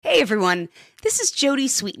everyone. This is Jody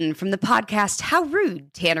Sweeten from the podcast How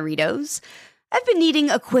Rude, Tanneritos. I've been needing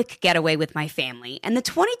a quick getaway with my family, and the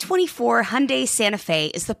 2024 Hyundai Santa Fe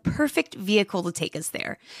is the perfect vehicle to take us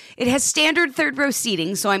there. It has standard third-row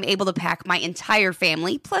seating, so I'm able to pack my entire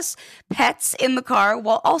family, plus pets, in the car,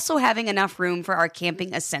 while also having enough room for our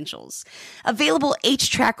camping essentials. Available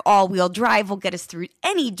H-Track all-wheel drive will get us through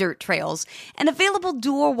any dirt trails, and available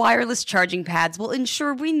dual wireless charging pads will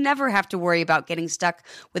ensure we never have to worry about getting stuck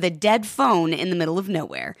with a dead phone in the middle of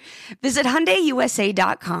nowhere. Visit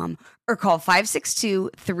HyundaiUSA.com or call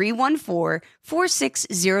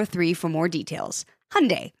 562-314-4603 for more details.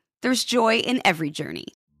 Hyundai, there's joy in every journey.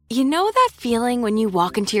 You know that feeling when you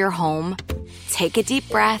walk into your home, take a deep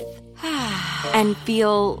breath, and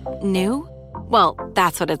feel new? Well,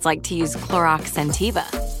 that's what it's like to use Clorox Scentiva.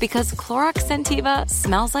 Because Clorox Scentiva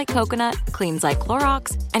smells like coconut, cleans like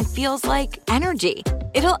Clorox, and feels like energy.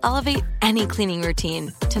 It'll elevate any cleaning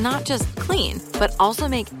routine to not just clean, but also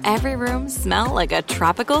make every room smell like a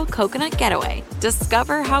tropical coconut getaway.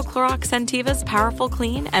 Discover how Clorox Scentiva's powerful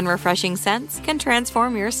clean and refreshing scents can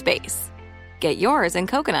transform your space. Get yours in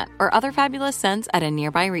coconut or other fabulous scents at a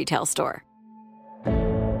nearby retail store.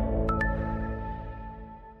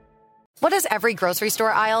 What does every grocery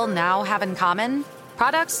store aisle now have in common?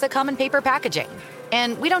 Products that come in paper packaging.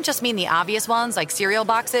 And we don't just mean the obvious ones like cereal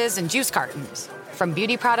boxes and juice cartons. From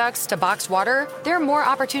beauty products to boxed water, there are more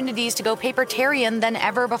opportunities to go papertarian than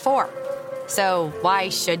ever before. So why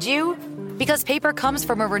should you? Because paper comes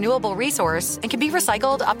from a renewable resource and can be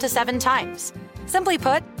recycled up to 7 times. Simply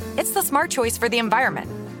put, it's the smart choice for the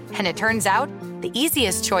environment. And it turns out, the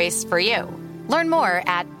easiest choice for you. Learn more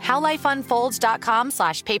at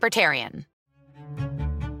howlifeunfolds.com/papertarian.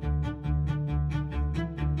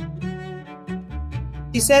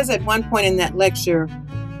 She says at one point in that lecture,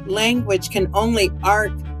 language can only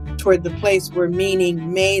arc toward the place where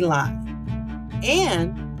meaning may lie.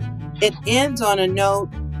 And it ends on a note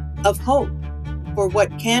of hope for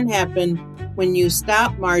what can happen when you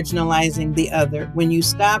stop marginalizing the other, when you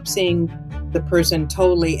stop seeing the person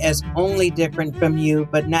totally as only different from you,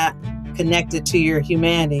 but not connected to your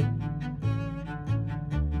humanity.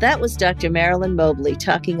 That was Dr. Marilyn Mobley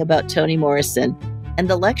talking about Toni Morrison and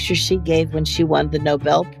the lecture she gave when she won the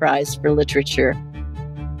Nobel Prize for Literature.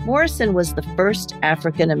 Morrison was the first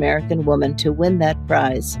African-American woman to win that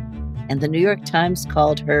prize, and the New York Times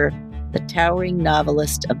called her the towering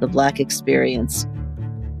novelist of the Black experience.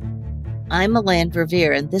 I'm Elaine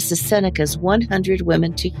Verveer, and this is Seneca's 100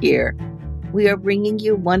 Women to Hear. We are bringing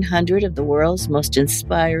you 100 of the world's most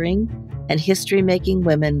inspiring and history-making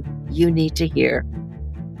women you need to hear.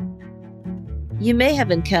 You may have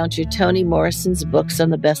encountered Toni Morrison's books on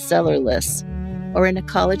the bestseller lists, or in a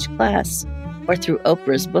college class, or through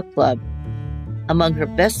Oprah's book club. Among her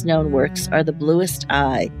best-known works are The Bluest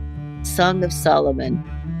Eye, Song of Solomon,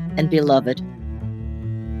 and Beloved.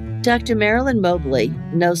 Dr. Marilyn Mobley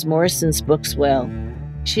knows Morrison's books well.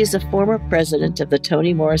 She is a former president of the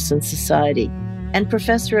Toni Morrison Society and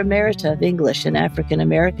professor emerita of English and African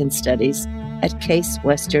American Studies at Case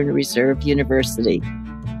Western Reserve University.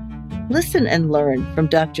 Listen and learn from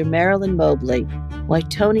Dr. Marilyn Mobley why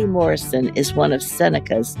Toni Morrison is one of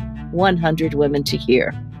Seneca's 100 Women to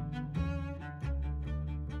Hear.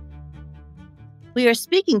 We are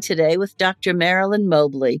speaking today with Dr. Marilyn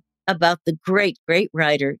Mobley about the great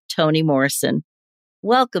writer, Toni Morrison.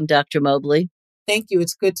 Welcome, Dr. Mobley. Thank you.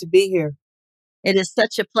 It's good to be here. It is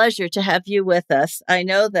such a pleasure to have you with us. I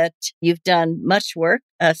know that you've done much work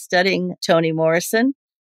studying Toni Morrison,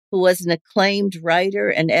 who was an acclaimed writer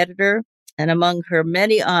and editor, and among her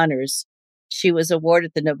many honors, she was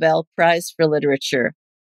awarded the Nobel Prize for Literature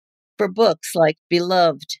for books like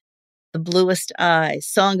Beloved, The Bluest Eye,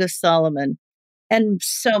 Song of Solomon, and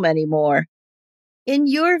so many more. In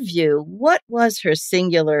your view, what was her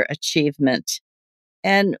singular achievement,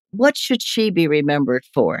 and what should she be remembered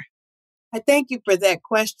for? I thank you for that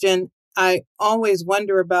question. I always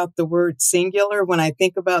wonder about the word singular when I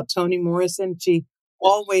think about Toni Morrison. She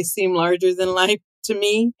always seemed larger than life to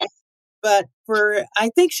me. But I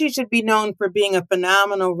think she should be known for being a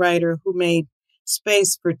phenomenal writer who made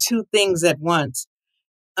space for 2 things at once.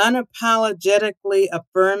 Unapologetically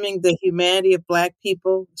affirming the humanity of Black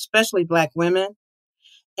people, especially Black women,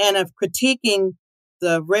 and of critiquing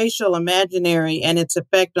the racial imaginary and its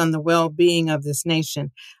effect on the well-being of this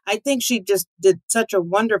nation. I think she just did such a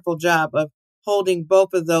wonderful job of holding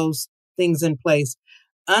both of those things in place.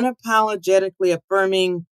 Unapologetically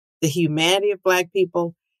affirming the humanity of Black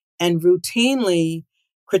people and routinely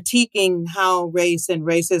critiquing how race and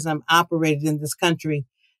racism operated in this country.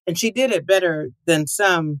 And she did it better than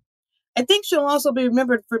some. I think she'll also be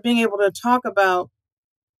remembered for being able to talk about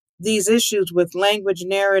these issues with language,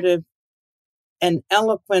 narrative, and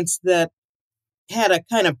eloquence that had a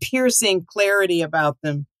kind of piercing clarity about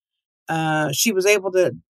them. She was able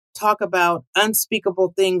to talk about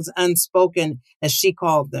unspeakable things unspoken, as she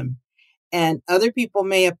called them. And other people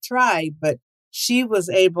may have tried, but she was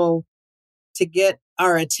able to get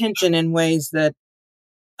our attention in ways that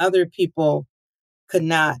other people could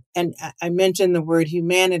not. And I mentioned the word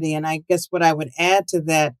humanity, and I guess what I would add to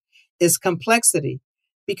that is complexity,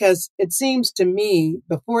 because it seems to me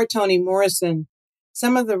before Toni Morrison,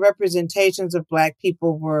 some of the representations of Black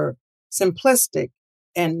people were simplistic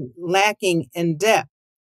and lacking in depth.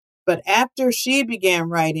 But after she began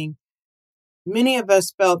writing, many of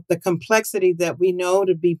us felt the complexity that we know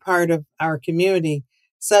to be part of our community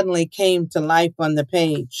suddenly came to life on the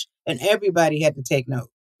page, and everybody had to take note.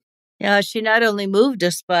 Yeah, she not only moved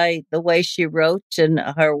us by the way she wrote and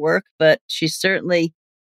her work, but she certainly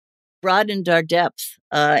broadened our depth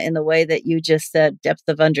in the way that you just said, depth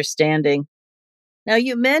of understanding. Now,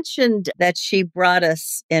 you mentioned that she brought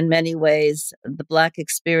us in many ways the Black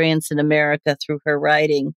experience in America through her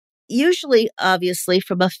writing, usually, obviously,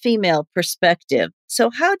 from a female perspective.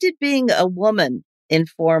 So how did being a woman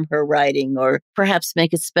inform her writing or perhaps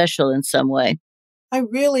make it special in some way? I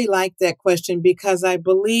really like that question because I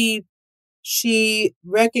believe she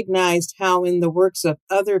recognized how in the works of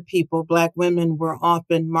other people, Black women were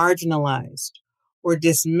often marginalized or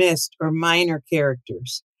dismissed or minor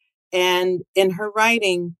characters. And in her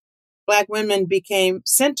writing, Black women became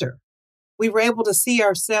center. We were able to see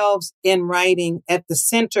ourselves in writing at the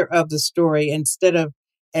center of the story instead of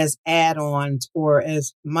as add-ons or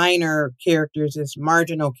as minor characters, as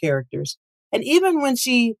marginal characters. And even when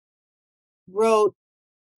she wrote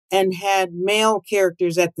and had male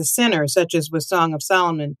characters at the center, such as with Song of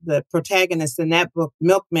Solomon, the protagonist in that book,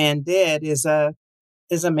 Milkman Dead, is a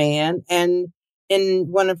man. And in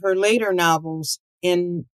one of her later novels,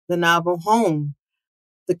 in the novel Home,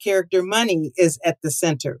 the character Money is at the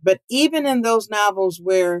center. But even in those novels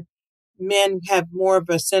where men have more of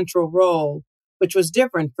a central role, which was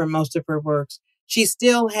different from most of her works, she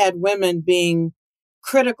still had women being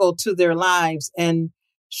critical to their lives and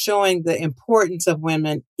showing the importance of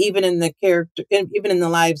women, even in the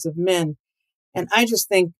lives of men. And I just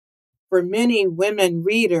think for many women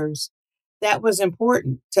readers, that was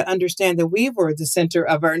important to understand that we were the center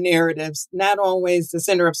of our narratives, not always the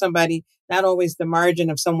center of somebody, not always the margin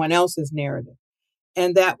of someone else's narrative.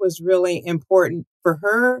 And that was really important for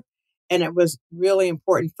her. And it was really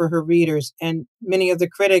important for her readers. And many of the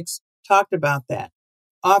critics talked about that.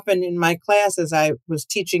 Often in my classes, I was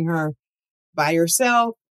teaching her by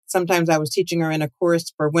herself. Sometimes I was teaching her in a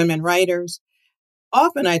course for women writers.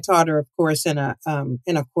 Often I taught her, of course, in a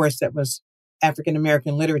course that was African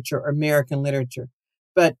American literature or American literature.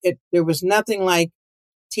 But there was nothing like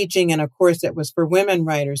teaching in a course that was for women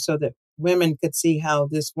writers so that women could see how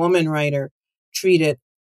this woman writer treated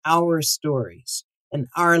our stories and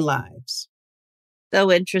our lives.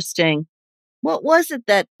 So interesting. What was it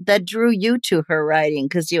that drew you to her writing?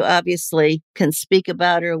 Because you obviously can speak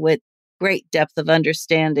about her with great depth of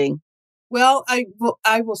understanding. Well,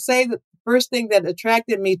 I will say that the first thing that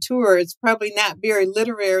attracted me to her is probably not very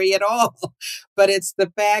literary at all, but it's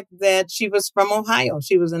the fact that she was from Ohio.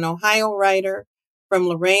 She was an Ohio writer from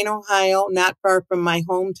Lorain, Ohio, not far from my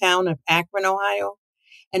hometown of Akron, Ohio.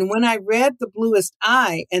 And when I read The Bluest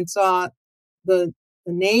Eye and saw the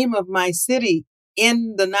name of my city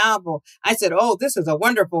in the novel, I said, oh, this is a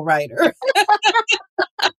wonderful writer.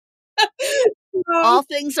 All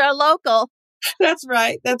things are local. That's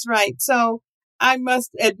right. That's right. So I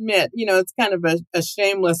must admit, it's kind of a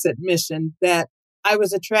shameless admission that I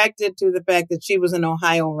was attracted to the fact that she was an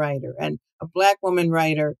Ohio writer and a Black woman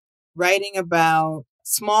writer writing about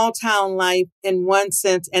small town life in one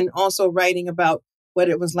sense and also writing about what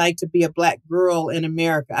it was like to be a Black girl in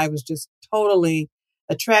America. I was just totally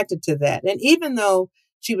attracted to that. And even though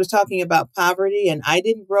she was talking about poverty and I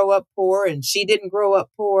didn't grow up poor and she didn't grow up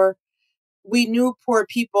poor, we knew poor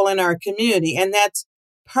people in our community. And that's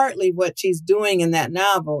partly what she's doing in that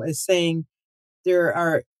novel is saying there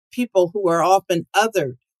are people who are often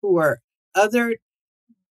othered,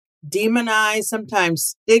 demonized,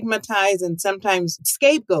 sometimes stigmatized, and sometimes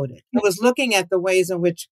scapegoated. I was looking at the ways in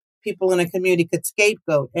which people in a community could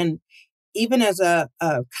scapegoat. And even as a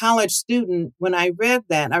college student, when I read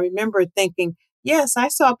that, I remember thinking, yes, I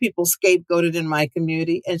saw people scapegoated in my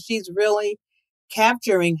community. And she's really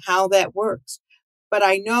capturing how that works. But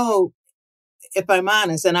I know, if I'm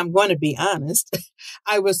honest, and I'm going to be honest,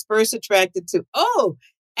 I was first attracted to,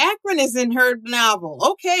 Akron is in her novel.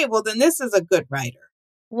 Okay, well, then this is a good writer.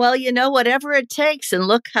 Well, whatever it takes, and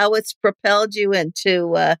look how it's propelled you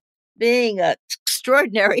into being an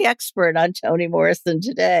extraordinary expert on Toni Morrison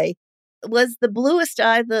today. Was The Bluest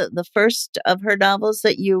Eye the first of her novels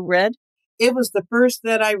that you read? It was the first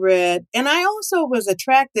that I read. And I also was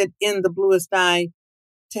attracted in The Bluest Eye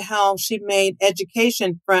to how she made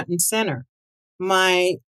education front and center.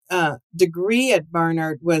 My degree at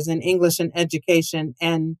Barnard was in English and education.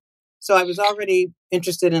 And so I was already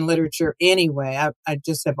interested in literature anyway. I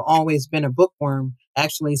just have always been a bookworm,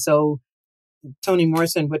 actually. So Toni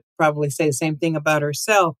Morrison would probably say the same thing about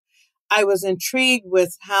herself. I was intrigued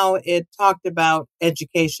with how it talked about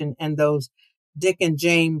education and those Dick and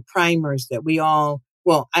Jane primers that we all,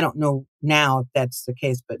 well, I don't know now if that's the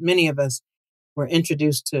case, but many of us were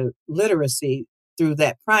introduced to literacy through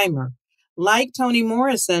that primer. Like Toni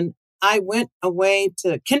Morrison, I went away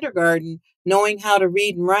to kindergarten knowing how to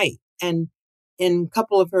read and write. And in a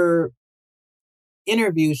couple of her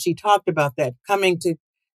interviews, she talked about that, coming to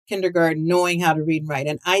kindergarten knowing how to read and write.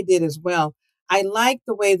 And I did as well. I like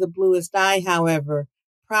the way The Bluest Eye, however,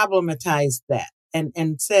 problematized that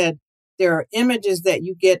and said there are images that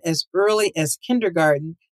you get as early as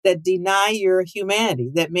kindergarten that deny your humanity,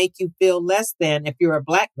 that make you feel less than if you're a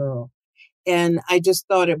Black girl. And I just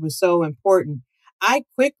thought it was so important. I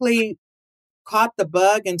quickly caught the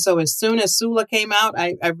bug. And so as soon as Sula came out,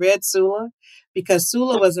 I read Sula because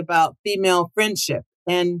Sula was about female friendship.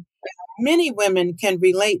 And many women can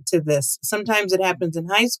relate to this. Sometimes it happens in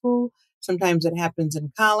high school. Sometimes it happens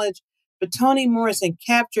in college. But Toni Morrison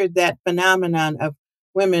captured that phenomenon of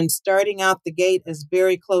women starting out the gate as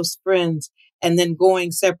very close friends and then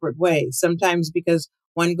going separate ways. Sometimes because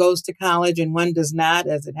one goes to college and one does not,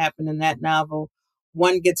 as it happened in that novel.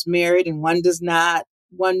 One gets married and one does not.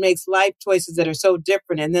 One makes life choices that are so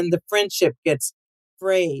different. And then the friendship gets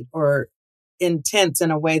frayed or intense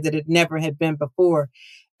in a way that it never had been before.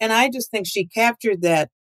 And I just think she captured that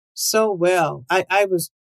so well. I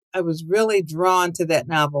was really drawn to that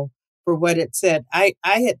novel for what it said. I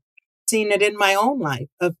had seen it in my own life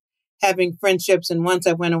of having friendships. And once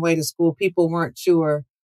I went away to school, people weren't sure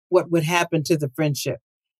what would happen to the friendship.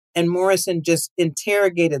 And Morrison just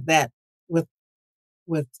interrogated that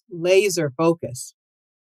with laser focus.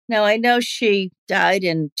 Now, I know she died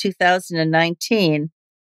in 2019,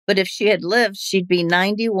 but if she had lived, she'd be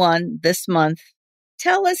 91 this month.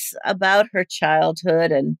 Tell us about her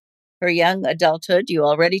childhood and her young adulthood. You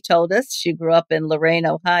already told us she grew up in Lorain,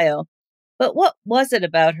 Ohio. But what was it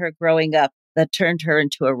about her growing up that turned her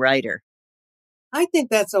into a writer? I think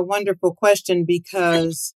that's a wonderful question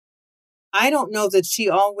because I don't know that she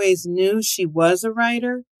always knew she was a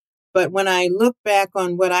writer. But when I look back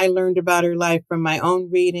on what I learned about her life from my own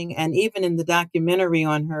reading, and even in the documentary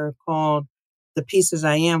on her called The Pieces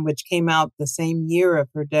I Am, which came out the same year of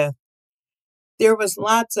her death, there was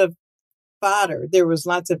lots of fodder. There was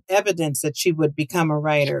lots of evidence that she would become a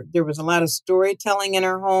writer. There was a lot of storytelling in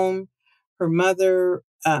her home. Her mother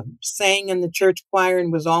sang in the church choir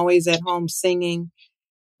and was always at home singing.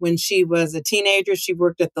 When she was a teenager, she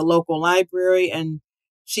worked at the local library, and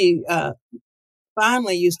she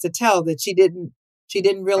fondly used to tell that she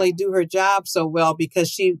didn't really do her job so well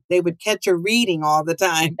because they would catch her reading all the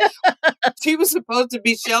time. She was supposed to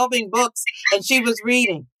be shelving books and she was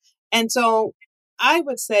reading. And so I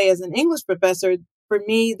would say as an English professor, for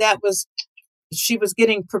me, she was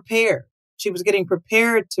getting prepared. She was getting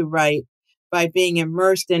prepared to write by being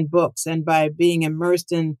immersed in books and by being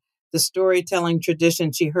immersed in the storytelling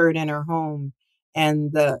tradition she heard in her home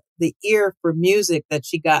and the ear for music that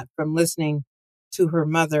she got from listening to her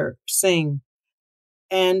mother sing.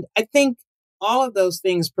 And I think all of those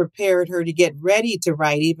things prepared her to get ready to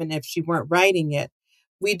write, even if she weren't writing it.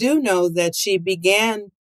 We do know that she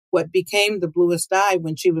began what became The Bluest Eye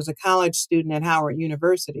when she was a college student at Howard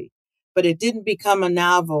University, but it didn't become a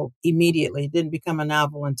novel immediately. It didn't become a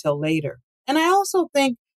novel until later. And I also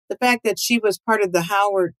think the fact that she was part of the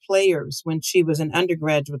Howard Players when she was in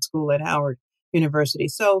undergraduate school at Howard University.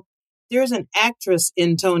 So there's an actress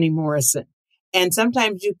in Toni Morrison. And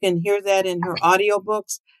sometimes you can hear that in her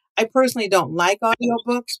audiobooks. I personally don't like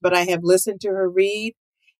audiobooks, but I have listened to her read.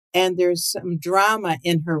 And there's some drama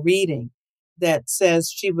in her reading that says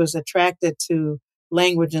she was attracted to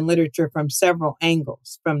language and literature from several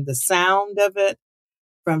angles, from the sound of it,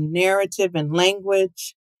 from narrative and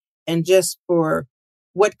language, and just for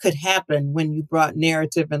what could happen when you brought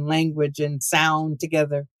narrative and language and sound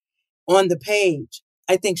together on the page.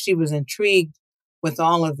 I think she was intrigued with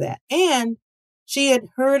all of that. And she had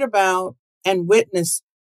heard about and witnessed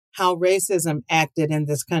how racism acted in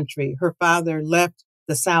this country. Her father left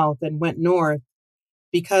the South and went north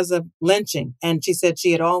because of lynching. And she said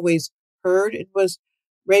she had always heard it was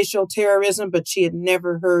racial terrorism, but she had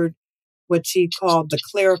never heard what she called the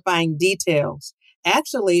clarifying details.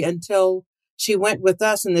 Actually, until she went with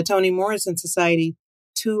us in the Toni Morrison Society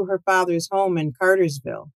to her father's home in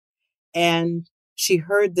Cartersville. And she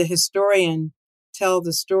heard the historian tell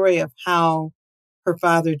the story of how her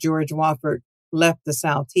father, George Wofford, left the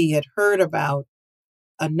South. He had heard about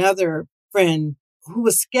another friend who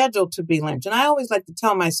was scheduled to be lynched. And I always like to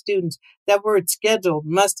tell my students that word scheduled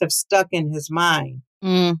must have stuck in his mind,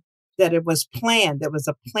 that it was planned. There was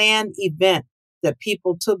a planned event that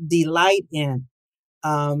people took delight in.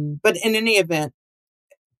 But in any event,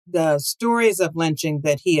 the stories of lynching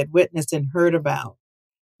that he had witnessed and heard about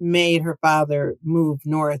made her father move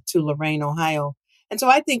north to Lorain, Ohio. And so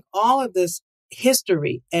I think all of this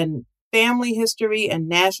history and family history and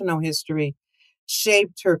national history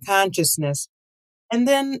shaped her consciousness. And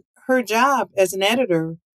then her job as an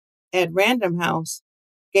editor at Random House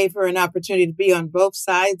gave her an opportunity to be on both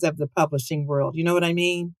sides of the publishing world. You know what I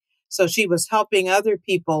mean? So she was helping other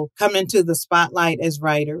people come into the spotlight as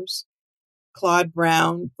writers. Claude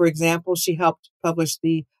Brown, for example, she helped publish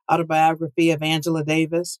the autobiography of Angela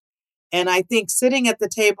Davis. And I think sitting at the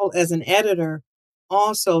table as an editor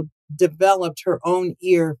also developed her own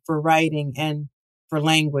ear for writing and for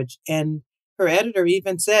language. And her editor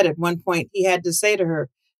even said at one point he had to say to her,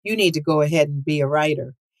 "You need to go ahead and be a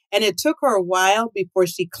writer." And it took her a while before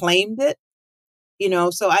she claimed it,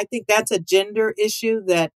 so I think that's a gender issue,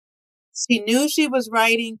 that she knew she was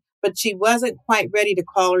writing, but she wasn't quite ready to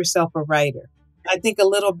call herself a writer. I think a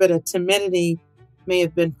little bit of timidity may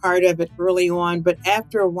have been part of it early on, but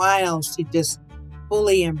after a while, she just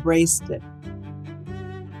fully embraced it.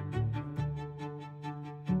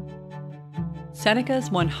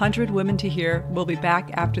 Seneca's 100 Women to Hear will be back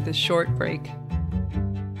after this short break.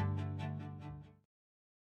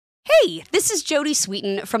 Hey, this is Jodie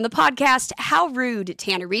Sweetin from the podcast How Rude,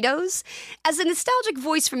 Tanneritos. As a nostalgic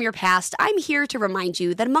voice from your past, I'm here to remind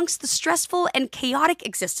you that amongst the stressful and chaotic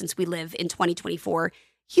existence we live in 2024,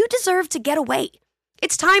 you deserve to get away.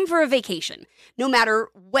 It's time for a vacation, no matter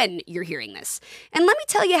when you're hearing this. And let me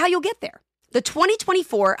tell you how you'll get there. The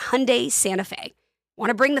 2024 Hyundai Santa Fe. Want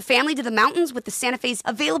to bring the family to the mountains with the Santa Fe's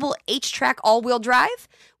available H-Track all-wheel drive?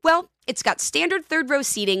 Well, it's got standard third-row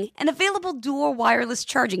seating and available dual wireless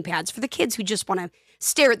charging pads for the kids who just want to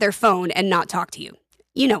stare at their phone and not talk to you.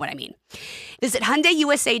 You know what I mean. Visit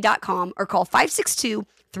HyundaiUSA.com or call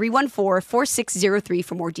 562-314-4603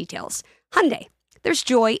 for more details. Hyundai, there's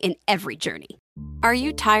joy in every journey. Are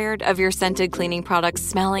you tired of your scented cleaning products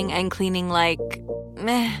smelling and cleaning like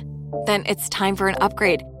meh? Then it's time for an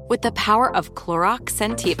upgrade with the power of Clorox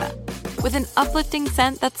Scentiva. With an uplifting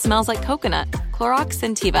scent that smells like coconut, Clorox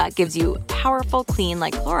Scentiva gives you powerful clean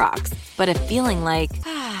like Clorox, but a feeling like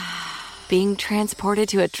being transported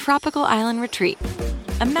to a tropical island retreat.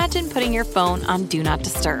 Imagine putting your phone on Do Not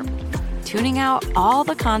Disturb, tuning out all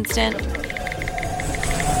the constant,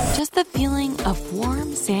 just the feeling of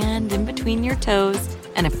warm sand in between your toes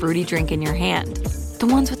and a fruity drink in your hand. The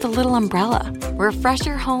ones with the little umbrella. Refresh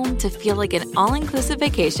your home to feel like an all-inclusive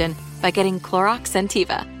vacation by getting Clorox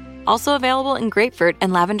Scentiva. Also available in grapefruit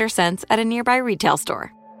and lavender scents at a nearby retail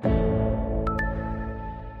store.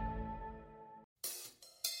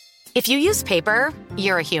 If you use paper,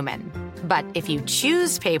 you're a human. But if you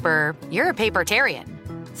choose paper, you're a papertarian.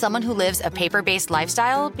 Someone who lives a paper-based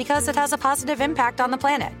lifestyle because it has a positive impact on the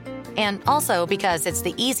planet. And also because it's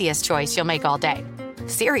the easiest choice you'll make all day.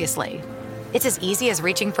 Seriously. It's as easy as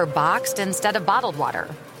reaching for boxed instead of bottled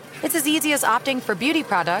water. It's as easy as opting for beauty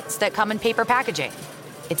products that come in paper packaging.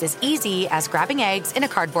 It's as easy as grabbing eggs in a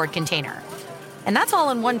cardboard container. And that's all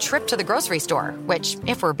in one trip to the grocery store, which,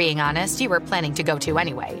 if we're being honest, you were planning to go to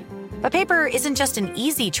anyway. But paper isn't just an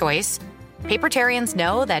easy choice. Papertarians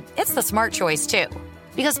know that it's the smart choice, too.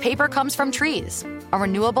 Because paper comes from trees, a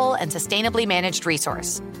renewable and sustainably managed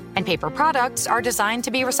resource. And paper products are designed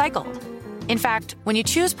to be recycled. In fact, when you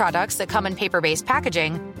choose products that come in paper-based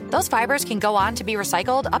packaging, those fibers can go on to be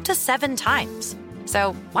recycled up to 7 times.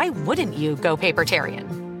 So why wouldn't you go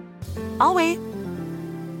papertarian? I'll wait.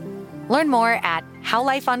 Learn more at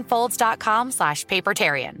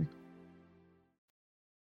howlifeunfolds.com/papertarian.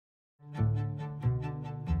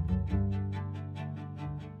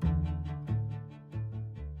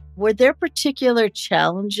 Were there particular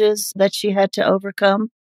challenges that she had to overcome?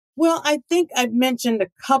 Well, I think I've mentioned a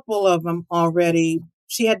couple of them already.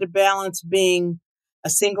 She had to balance being a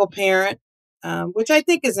single parent, which I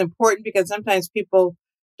think is important because sometimes people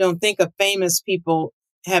don't think of famous people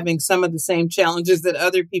having some of the same challenges that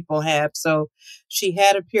other people have. So she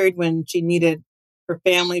had a period when she needed her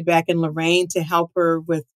family back in Lorain to help her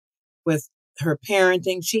with her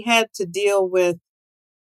parenting. She had to deal with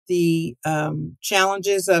the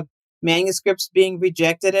challenges of manuscripts being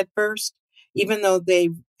rejected at first. Even though they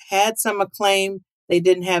had some acclaim, they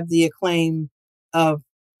didn't have the acclaim of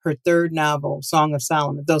her third novel, Song of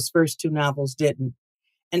Solomon. Those first two novels didn't.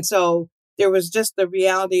 And so there was just the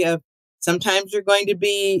reality of sometimes you're going to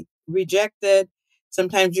be rejected.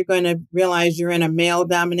 Sometimes you're going to realize you're in a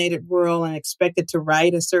male-dominated world and expected to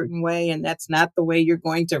write a certain way, and that's not the way you're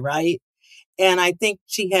going to write. And I think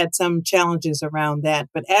she had some challenges around that.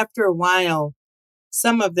 But after a while,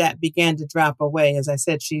 some of that began to drop away. As I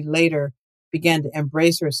said, she later began to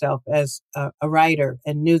embrace herself as a writer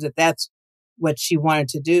and knew that that's what she wanted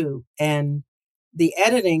to do. And the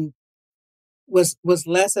editing was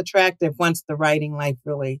less attractive once the writing life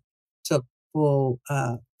really took full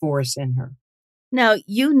force in her. Now,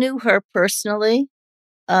 you knew her personally.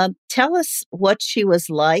 Tell us what she was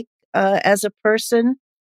like as a person.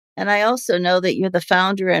 And I also know that you're the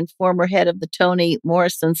founder and former head of the Toni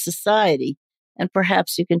Morrison Society. And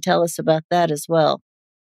perhaps you can tell us about that as well.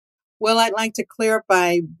 Well, I'd like to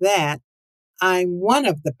clarify that I'm one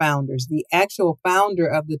of the founders. The actual founder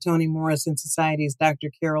of the Toni Morrison Society is Dr.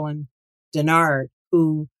 Carolyn Dennard,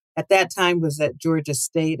 who at that time was at Georgia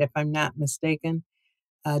State, if I'm not mistaken,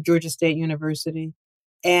 Georgia State University.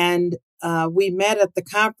 And we met at the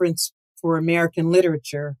Conference for American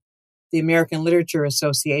Literature, the American Literature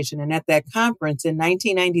Association. And at that conference in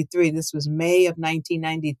 1993, this was May of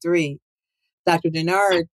 1993, Dr.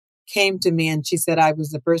 Dennard came to me and she said I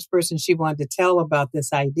was the first person she wanted to tell about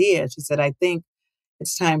this idea. She said, I think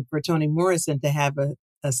it's time for Toni Morrison to have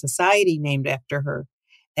a society named after her.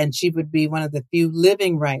 And she would be one of the few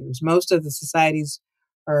living writers. Most of the societies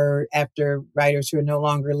are after writers who are no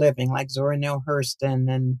longer living, like Zora Neale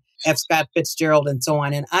Hurston and F. Scott Fitzgerald and so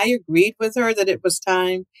on. And I agreed with her that it was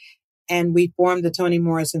time. And we formed the Toni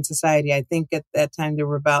Morrison Society. I think at that time there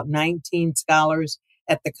were about 19 scholars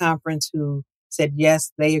at the conference who said,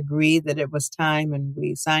 yes, they agreed that it was time, and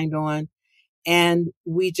we signed on. And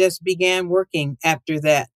we just began working after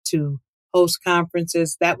that to host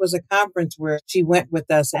conferences. That was a conference where she went with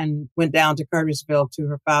us and went down to Cartersville to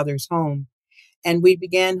her father's home. And we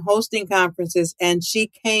began hosting conferences, and she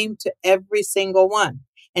came to every single one,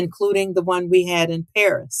 including the one we had in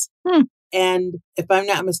Paris. And if I'm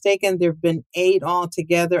not mistaken, there have been 8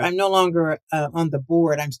 altogether. I'm no longer on the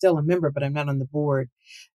board. I'm still a member, but I'm not on the board.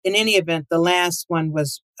 In any event, the last one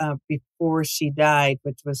was before she died,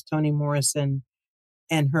 which was Toni Morrison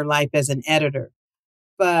and her life as an editor.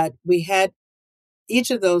 But we had each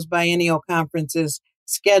of those biennial conferences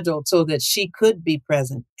scheduled so that she could be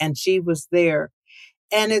present, and she was there.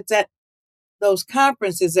 And it's at those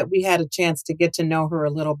conferences that we had a chance to get to know her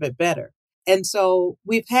a little bit better. And so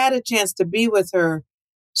we've had a chance to be with her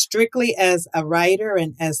strictly as a writer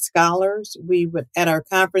and as scholars. We would, at our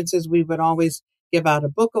conferences, we would always give out a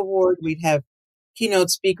book award. We'd have keynote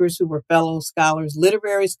speakers who were fellow scholars,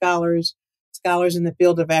 literary scholars, scholars in the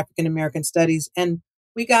field of African American studies. And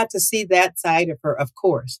we got to see that side of her, of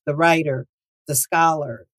course, the writer, the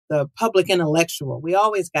scholar, the public intellectual. We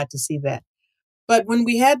always got to see that. But when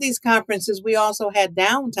we had these conferences, we also had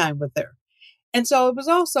downtime with her. And so it was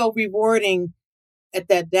also rewarding at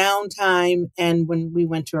that downtime and when we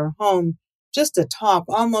went to her home, just to talk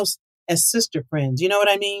almost as sister friends. You know what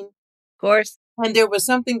I mean? Of course. And there was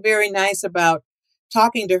something very nice about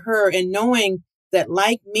talking to her and knowing that,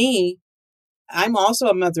 like me, I'm also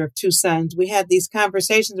a mother of 2 sons. We had these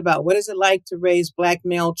conversations about what is it like to raise Black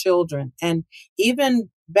male children. And even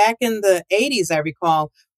back in the 80s, I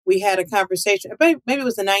recall, we had a conversation, maybe it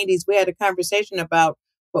was the 90s, we had a conversation about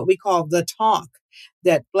what we call the talk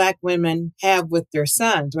that Black women have with their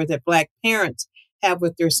sons, or that Black parents have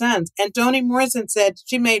with their sons. And Toni Morrison said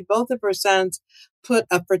she made both of her sons put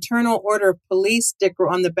a Fraternal Order of Police sticker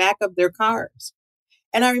on the back of their cars.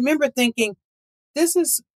 And I remember thinking, this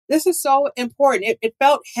is so important. It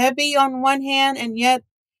felt heavy on one hand, and yet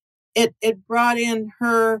it brought in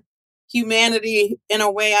her humanity in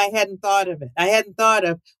a way I hadn't thought of it. I hadn't thought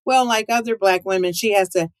of, well, like other Black women, she has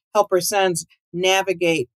to help her sons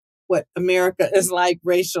navigate what America is like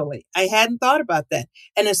racially. I hadn't thought about that.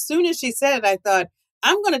 And as soon as she said it, I thought,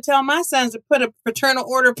 I'm going to tell my sons to put a Fraternal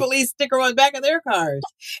Order Police sticker on the back of their cars.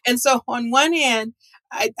 And so on one hand,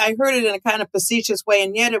 I heard it in a kind of facetious way,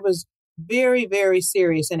 and yet it was very, very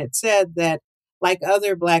serious. And it said that, like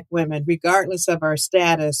other Black women, regardless of our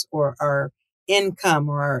status or our income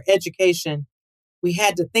or our education, we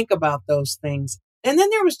had to think about those things. And then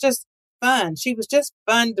there was just fun. She was just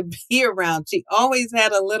fun to be around. She always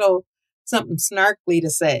had a little something snarkly to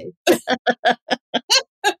say.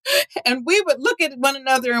 And we would look at one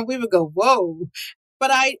another and we would go, whoa.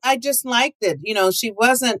 But I just liked it. You know, she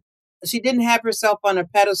wasn't she didn't have herself on a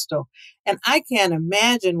pedestal. And I can't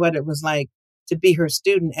imagine what it was like to be her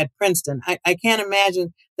student at Princeton. I can't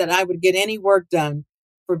imagine that I would get any work done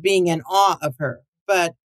for being in awe of her.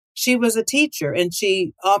 But she was a teacher, and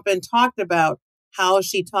she often talked about how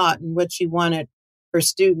she taught and what she wanted her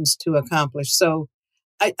students to accomplish. So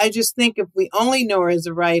I just think if we only know her as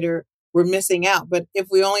a writer, we're missing out. But if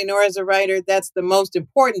we only know her as a writer, that's the most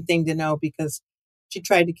important thing to know, because she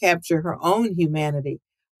tried to capture her own humanity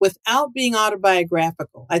without being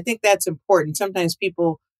autobiographical. I think that's important. Sometimes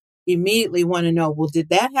people immediately want to know, well, did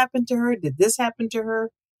that happen to her? Did this happen to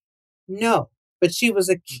her? No, but she was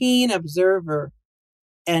a keen observer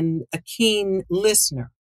and a keen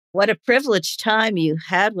listener. What a privileged time you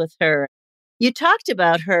had with her. You talked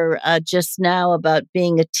about her just now about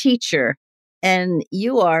being a teacher, and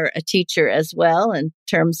you are a teacher as well in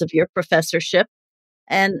terms of your professorship.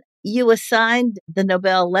 And you assigned the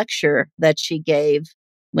Nobel lecture that she gave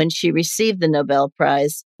when she received the Nobel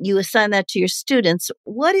Prize. You assigned that to your students.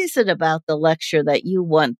 What is it about the lecture that you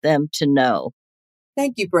want them to know?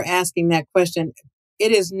 Thank you for asking that question.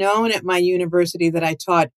 It is known at my university that I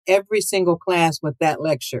taught every single class with that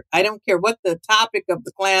lecture. I don't care what the topic of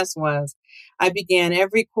the class was. I began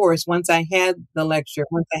every course once I had the lecture,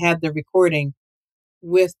 once I had the recording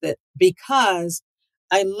with it, because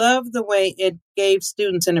I love the way it gave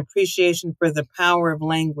students an appreciation for the power of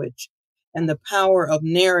language and the power of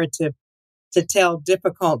narrative to tell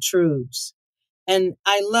difficult truths. And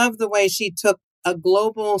I love the way she took a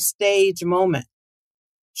global stage moment.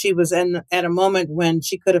 She was at a moment when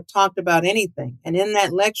she could have talked about anything. And in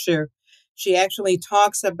that lecture, she actually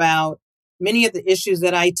talks about many of the issues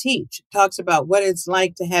that I teach, talks about what it's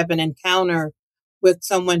like to have an encounter with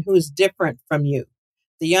someone who's different from you.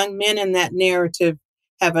 The young men in that narrative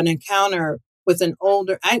have an encounter with an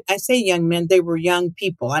older, I say young men, they were young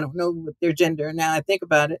people. I don't know what their gender now I think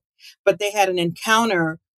about it, but they had an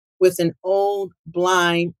encounter with an old,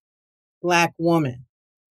 blind Black woman.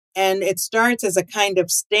 And it starts as a kind of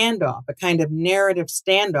standoff, a kind of narrative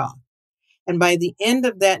standoff. And by the end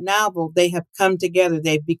of that novel, they have come together.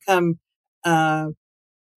 They've become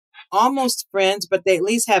almost friends, but they at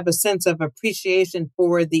least have a sense of appreciation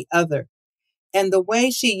for the other. And the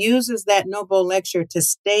way she uses that Nobel lecture to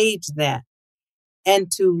stage that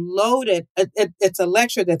and to load it, it's a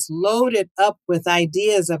lecture that's loaded up with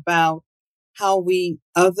ideas about how we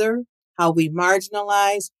other, how we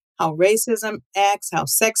marginalize, how racism acts, how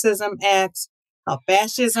sexism acts, how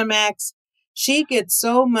fascism acts. She gets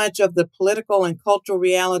so much of the political and cultural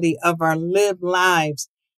reality of our lived lives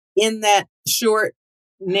in that short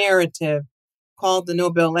narrative called the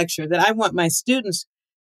Nobel Lecture that I want my students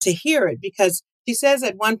to hear it, because she says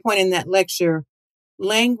at one point in that lecture,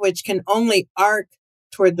 language can only arc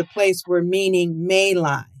toward the place where meaning may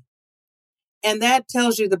lie. And that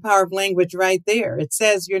tells you the power of language right there. It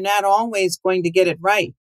says you're not always going to get it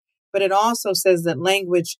right. But it also says that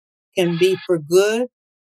language can be for good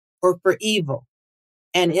or for evil.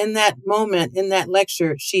 And in that moment, in that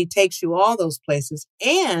lecture, she takes you all those places.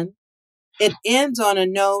 And it ends on a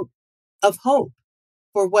note of hope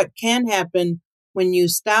for what can happen when you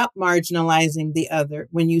stop marginalizing the other,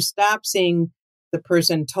 when you stop seeing the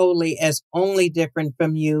person totally as only different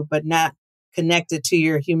from you, but not connected to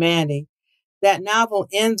your humanity. That novel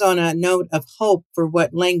ends on a note of hope for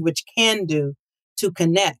what language can do to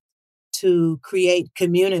connect, to create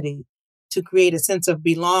community, to create a sense of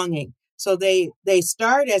belonging. So they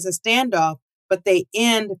start as a standoff, but they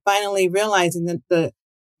end finally realizing that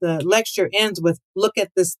the lecture ends with, look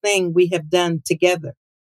at this thing we have done together.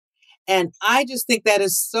 And I just think that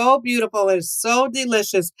is so beautiful. It's so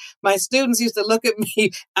delicious. My students used to look at me,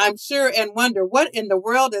 I'm sure, and wonder what in the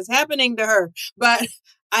world is happening to her. But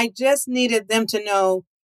I just needed them to know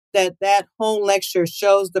that that whole lecture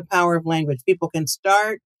shows the power of language. People can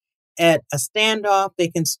start at a standoff. They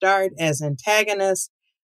can start as antagonists.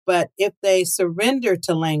 But if they surrender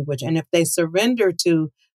to language, and if they surrender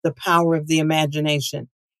to the power of the imagination,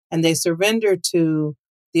 and they surrender to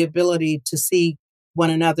the ability to see one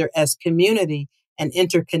another as community and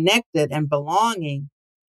interconnected and belonging,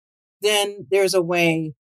 then there's a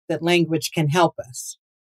way that language can help us.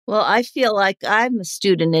 Well, I feel like I'm a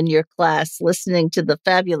student in your class listening to the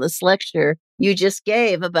fabulous lecture you just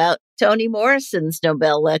gave about Toni Morrison's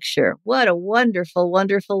Nobel lecture. What a wonderful,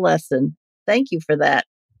 wonderful lesson. Thank you for that.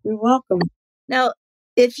 You're welcome. Now,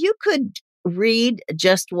 if you could read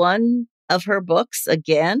just one of her books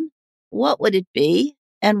again, what would it be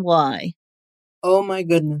and why? Oh my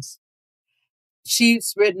goodness.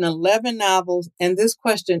 She's written 11 novels, and this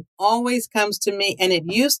question always comes to me, and it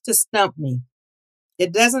used to stump me.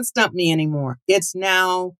 It doesn't stump me anymore. It's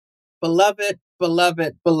now beloved,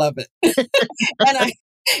 beloved.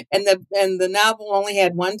 and the novel only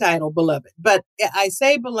had one title, Beloved. But I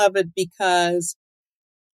say beloved because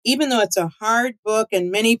even though it's a hard book,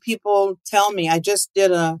 and many people tell me, I just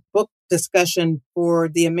did a book discussion for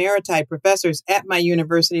the emeriti professors at my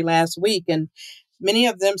university last week, and many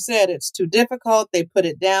of them said it's too difficult. They put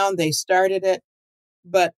it down. They started it.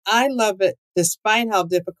 But I love it despite how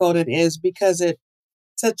difficult it is, because it's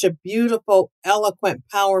such a beautiful, eloquent,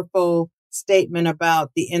 powerful statement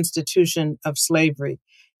about the institution of slavery.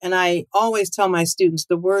 And I always tell my students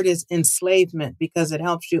the word is enslavement because it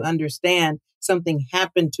helps you understand something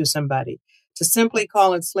happened to somebody. To simply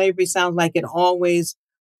call it slavery sounds like it always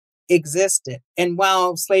existed. And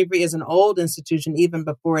while slavery is an old institution, even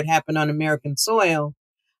before it happened on American soil,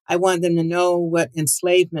 I want them to know what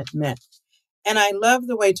enslavement meant. And I love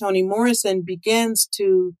the way Toni Morrison begins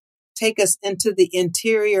to take us into the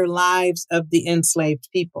interior lives of the enslaved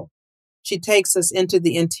people. She takes us into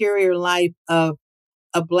the interior life of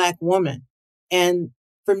a Black woman. And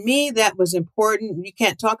for me, that was important. You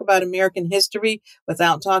can't talk about American history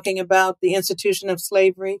without talking about the institution of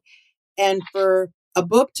slavery. And for a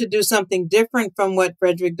book to do something different from what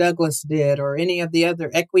Frederick Douglass did or any of the other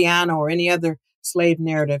Equiano or any other slave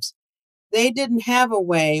narratives, they didn't have a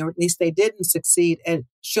way, or at least they didn't succeed at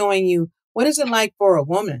showing you what is it like for a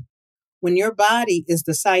woman when your body is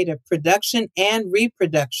the site of production and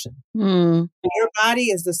reproduction. Your body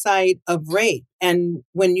is the site of rape. And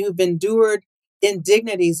when you've endured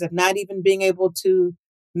indignities of not even being able to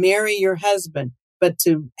marry your husband, but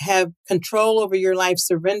to have control over your life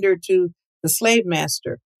surrendered to the slave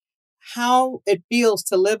master, how it feels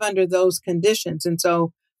to live under those conditions. And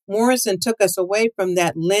so Morrison took us away from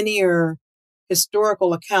that linear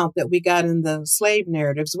historical account that we got in the slave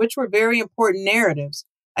narratives, which were very important narratives.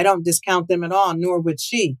 I don't discount them at all, nor would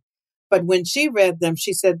she. But when she read them,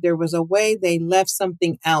 she said there was a way they left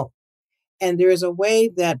something out. And there is a way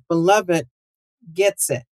that Beloved gets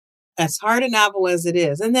it, as hard a novel as it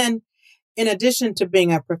is. And then in addition to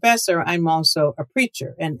being a professor, I'm also a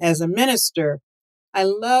preacher. And as a minister, I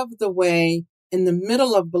love the way in the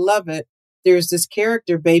middle of Beloved, there's this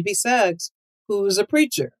character, Baby Suggs, who's a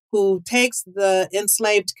preacher, who takes the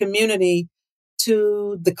enslaved community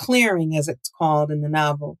to the clearing, as it's called in the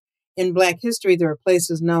novel. In Black history, there are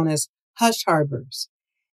places known as hush harbors.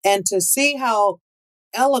 And to see how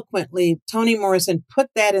eloquently Toni Morrison put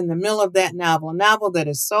that in the middle of that novel, a novel that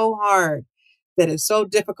is so hard, that is so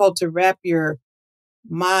difficult to wrap your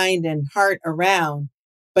mind and heart around,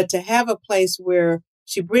 but to have a place where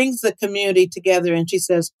she brings the community together and she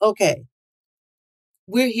says, okay,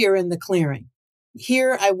 we're here in the clearing.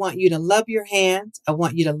 Here, I want you to love your hands. I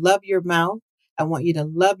want you to love your mouth. I want you to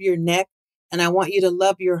love your neck, and I want you to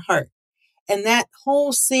love your heart. And that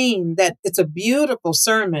whole scene, that it's a beautiful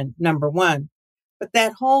sermon, number one, but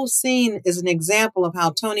that whole scene is an example of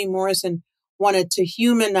how Toni Morrison wanted to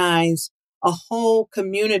humanize a whole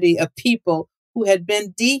community of people who had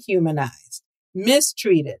been dehumanized,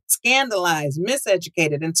 mistreated, scandalized,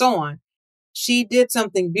 miseducated, and so on. She did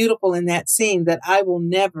something beautiful in that scene that I will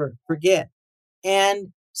never forget.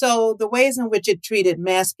 And so the ways in which it treated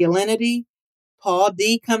masculinity, Paul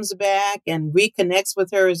D comes back and reconnects with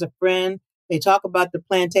her as a friend. They talk about the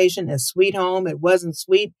plantation as sweet home. It wasn't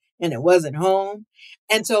sweet and it wasn't home.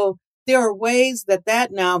 And so there are ways that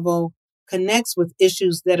that novel connects with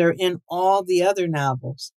issues that are in all the other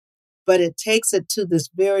novels, but it takes it to this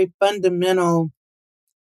very fundamental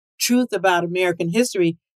truth about American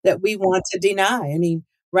history that we want to deny. I mean,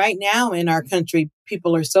 right now in our country,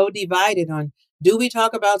 people are so divided on, do we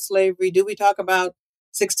talk about slavery? Do we talk about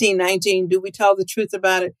 1619? Do we tell the truth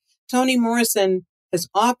about it? Toni Morrison has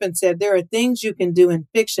often said there are things you can do in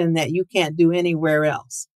fiction that you can't do anywhere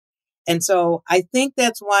else. And so I think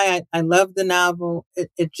that's why I love the novel.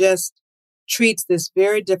 It just treats this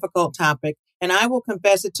very difficult topic. And I will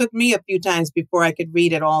confess, it took me a few times before I could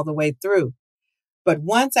read it all the way through. But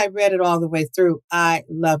once I read it all the way through, I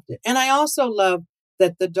loved it. And I also love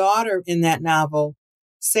that the daughter in that novel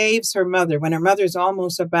saves her mother when her mother is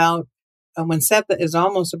almost about, when Sethe is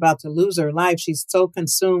almost about to lose her life. She's so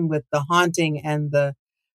consumed with the haunting and the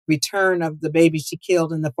return of the baby she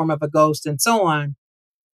killed in the form of a ghost and so on.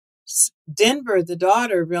 Denver, the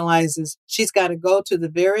daughter, realizes she's got to go to the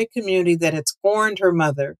very community that had scorned her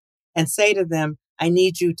mother and say to them, I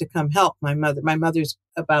need you to come help my mother. My mother's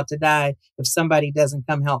about to die if somebody doesn't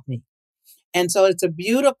come help me. And so it's a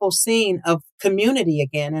beautiful scene of community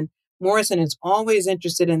again. And Morrison is always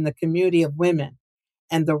interested in the community of women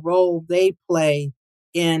and the role they play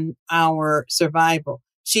in our survival.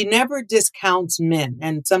 She never discounts men.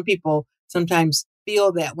 And some people sometimes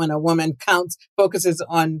feel that when a woman focuses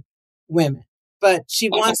on women. But she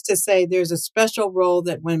wants to say there's a special role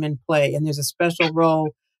that women play, and there's a special role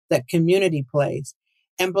that community plays.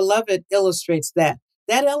 And Beloved illustrates that.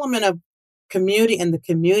 That element of community and the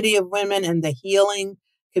community of women and the healing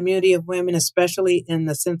community of women, especially in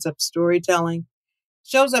the sense of storytelling,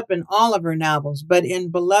 shows up in all of her novels. But in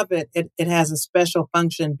Beloved, it has a special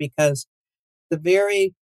function because the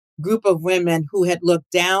very group of women who had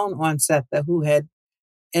looked down on Sethe, who had,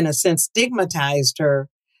 in a sense, stigmatized her,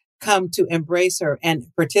 come to embrace her and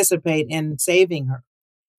participate in saving her.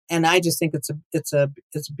 And I just think it's a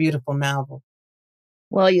beautiful novel.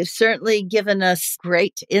 Well, you've certainly given us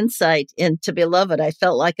great insight into Beloved. I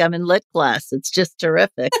felt like I'm in lit class. It's just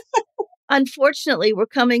terrific. Unfortunately, we're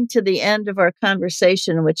coming to the end of our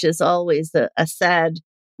conversation, which is always a sad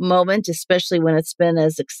moment, especially when it's been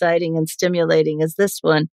as exciting and stimulating as this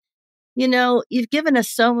one. You know, you've given us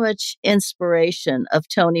so much inspiration of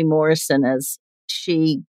Toni Morrison as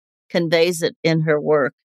she conveys it in her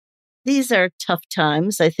work. These are tough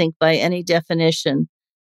times, I think, by any definition.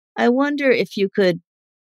 I wonder if you could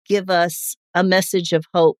give us a message of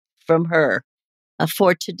hope from her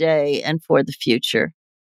for today and for the future.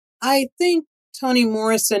 I think Toni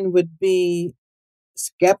Morrison would be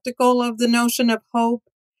skeptical of the notion of hope.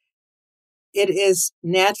 It is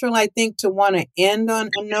natural, I think, to want to end on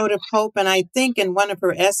a note of hope. And I think in one of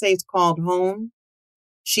her essays called Home,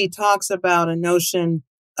 she talks about a notion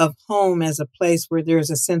of home as a place where there's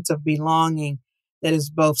a sense of belonging that is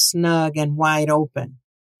both snug and wide open.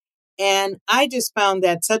 And I just found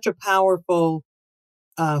that such a powerful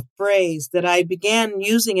phrase that I began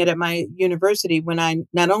using it at my university when I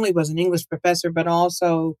not only was an English professor, but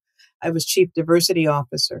also I was chief diversity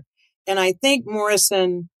officer. And I think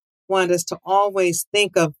Morrison wanted us to always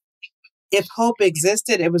think of, if hope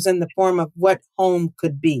existed, it was in the form of what home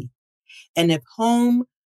could be. And if home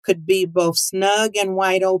could be both snug and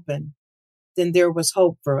wide open, then there was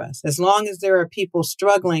hope for us. As long as there are people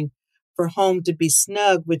struggling for home to be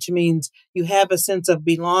snug, which means you have a sense of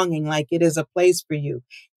belonging, like it is a place for you,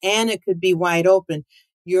 and it could be wide open,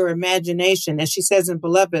 your imagination, as she says in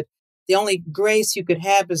Beloved, the only grace you could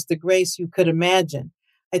have is the grace you could imagine.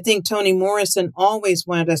 I think Toni Morrison always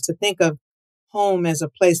wanted us to think of home as a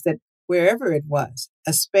place that, wherever it was,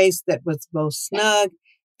 a space that was both snug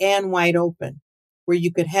and wide open, where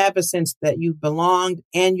you could have a sense that you belonged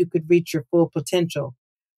and you could reach your full potential.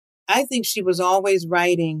 I think she was always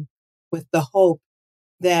writing with the hope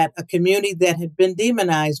that a community that had been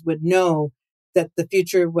demonized would know that the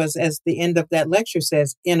future was, as the end of that lecture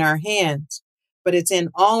says, in our hands. But it's in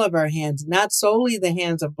all of our hands, not solely the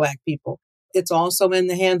hands of Black people. It's also in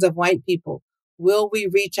the hands of white people. Will we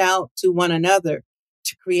reach out to one another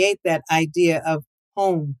to create that idea of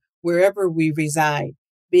home wherever we reside,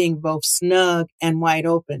 being both snug and wide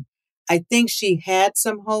open? I think she had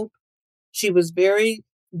some hope. She was very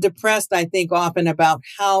depressed, I think, often about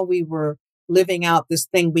how we were living out this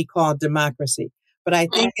thing we call democracy. But I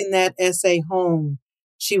think in that essay, Home,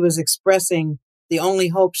 she was expressing the only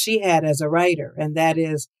hope she had as a writer, and that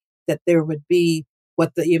is that there would be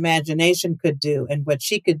what the imagination could do and what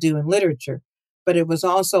she could do in literature. But it was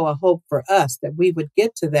also a hope for us that we would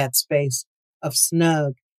get to that space of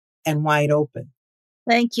snug and wide open.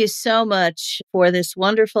 Thank you so much for this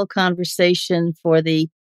wonderful conversation, for the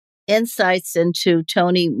insights into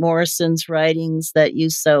Toni Morrison's writings that you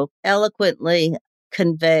so eloquently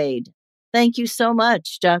conveyed. Thank you so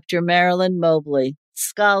much, Dr. Marilyn Mobley,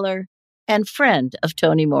 scholar and friend of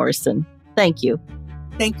Toni Morrison. Thank you.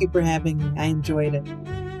 Thank you for having me. I enjoyed it.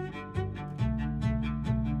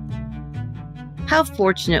 How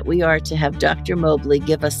fortunate we are to have Dr. Mobley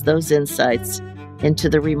give us those insights into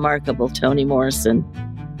the remarkable Toni Morrison.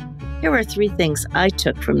 Here are 3 things I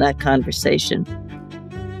took from that conversation.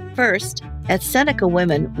 First, at Seneca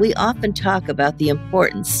Women, we often talk about the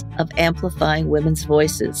importance of amplifying women's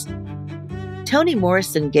voices. Toni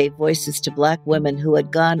Morrison gave voices to Black women who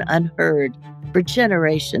had gone unheard for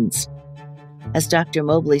generations. As Dr.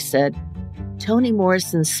 Mobley said, Toni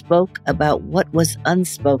Morrison spoke about what was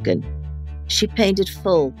unspoken. She painted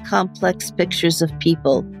full, complex pictures of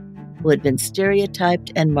people who had been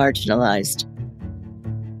stereotyped and marginalized.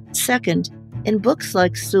 Second, in books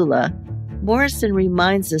like Sula, Morrison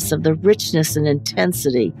reminds us of the richness and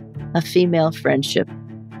intensity of female friendship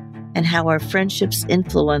and how our friendships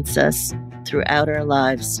influence us throughout our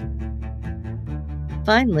lives.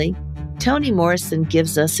 Finally, Toni Morrison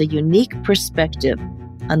gives us a unique perspective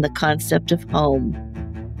on the concept of home.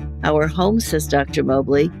 Our home, says Dr.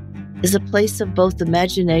 Mobley, is a place of both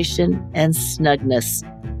imagination and snugness.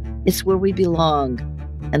 It's where we belong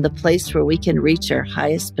and the place where we can reach our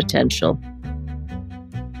highest potential.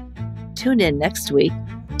 Tune in next week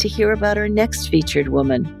to hear about our next featured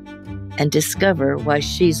woman and discover why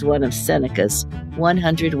she's one of Seneca's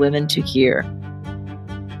 100 Women to Hear.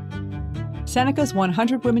 Seneca's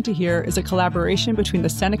 100 Women to Hear is a collaboration between the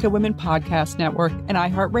Seneca Women Podcast Network and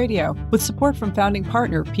iHeartRadio, with support from founding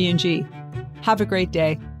partner P&G. Have a great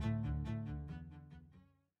day.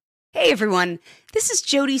 Hey everyone, this is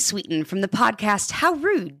Jodie Sweetin from the podcast How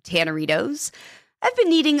Rude, Tanneritos. I've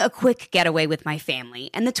been needing a quick getaway with my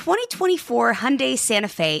family, and the 2024 Hyundai Santa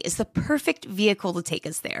Fe is the perfect vehicle to take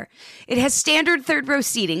us there. It has standard third-row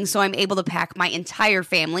seating, so I'm able to pack my entire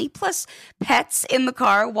family, plus pets, in the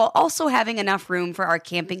car, while also having enough room for our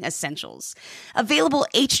camping essentials. Available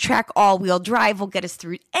H-Track all-wheel drive will get us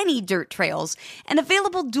through any dirt trails, and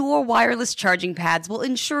available dual wireless charging pads will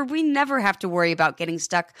ensure we never have to worry about getting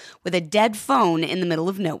stuck with a dead phone in the middle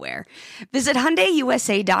of nowhere. Visit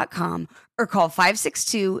HyundaiUSA.com or call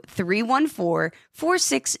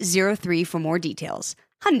 562-314-4603 for more details.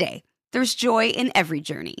 Hyundai, there's joy in every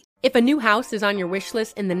journey. If a new house is on your wish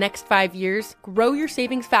list in the next 5 years, grow your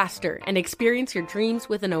savings faster and experience your dreams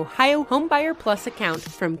with an Ohio Homebuyer Plus account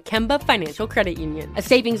from Kemba Financial Credit Union. A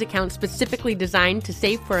savings account specifically designed to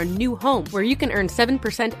save for a new home, where you can earn 7%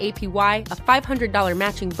 APY, a $500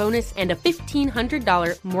 matching bonus, and a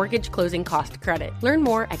 $1,500 mortgage closing cost credit. Learn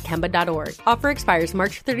more at Kemba.org. Offer expires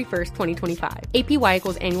March 31st, 2025. APY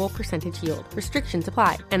equals annual percentage yield. Restrictions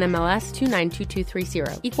apply. NMLS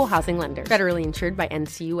 292230. Equal housing lender. Federally insured by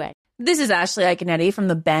NCUA. This is Ashley Iaconetti from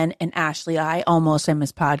the Ben and Ashley I Almost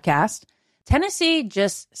Famous podcast. Tennessee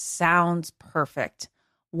just sounds perfect.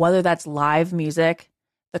 Whether that's live music,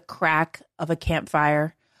 the crack of a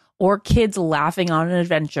campfire, or kids laughing on an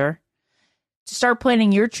adventure. To start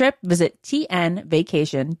planning your trip, visit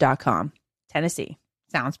tnvacation.com. Tennessee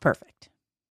sounds perfect.